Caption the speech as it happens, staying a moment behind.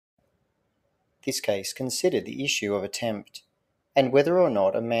This case considered the issue of attempt, and whether or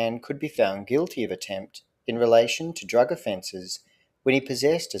not a man could be found guilty of attempt in relation to drug offences when he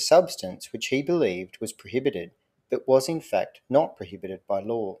possessed a substance which he believed was prohibited but was in fact not prohibited by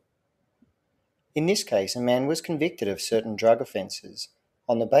law. In this case, a man was convicted of certain drug offences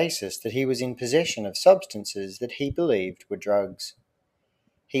on the basis that he was in possession of substances that he believed were drugs.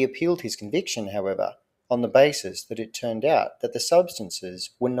 He appealed his conviction, however, on the basis that it turned out that the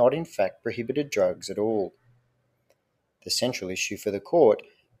substances were not in fact prohibited drugs at all. The central issue for the court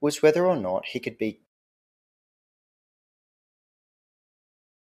was whether or not he could be